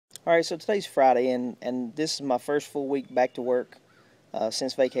All right, so today's Friday, and this is my first full week back to work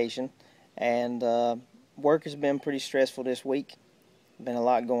since vacation, and work has been pretty stressful this week. Been a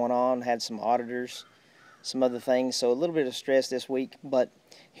lot going on. Had some auditors, some other things, so a little bit of stress this week. But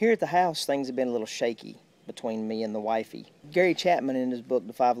here at the house, things have been a little shaky between me and the wifey. Gary Chapman, in his book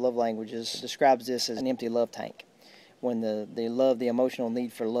 *The Five Love Languages*, describes this as an empty love tank when the emotional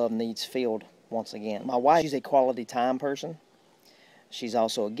need for love needs filled once again. My wife, she's a quality time person. She's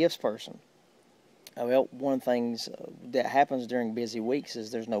also a gifts person. Well, one of the things that happens during busy weeks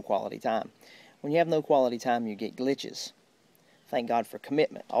is there's no quality time. When you have no quality time, you get glitches. Thank God for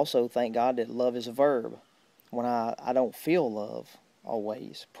commitment. Also, thank God that love is a verb. When I don't feel love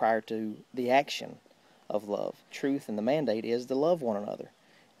always prior to the action of love, truth and the mandate is to love one another.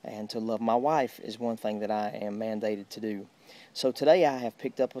 And to love my wife is one thing that I am mandated to do. So today I have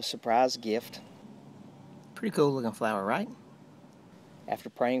picked up a surprise gift. Pretty cool looking flower, right? After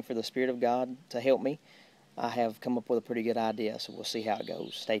praying for the Spirit of God to help me, I have come up with a pretty good idea, so we'll see how it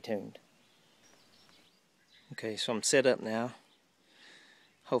goes. Stay tuned. Okay, so I'm set up now.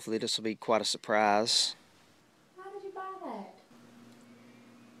 Hopefully this will be quite a surprise. Why did you buy that?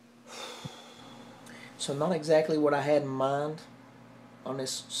 So not exactly what I had in mind on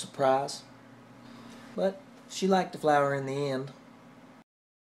this surprise, but she liked the flower in the end.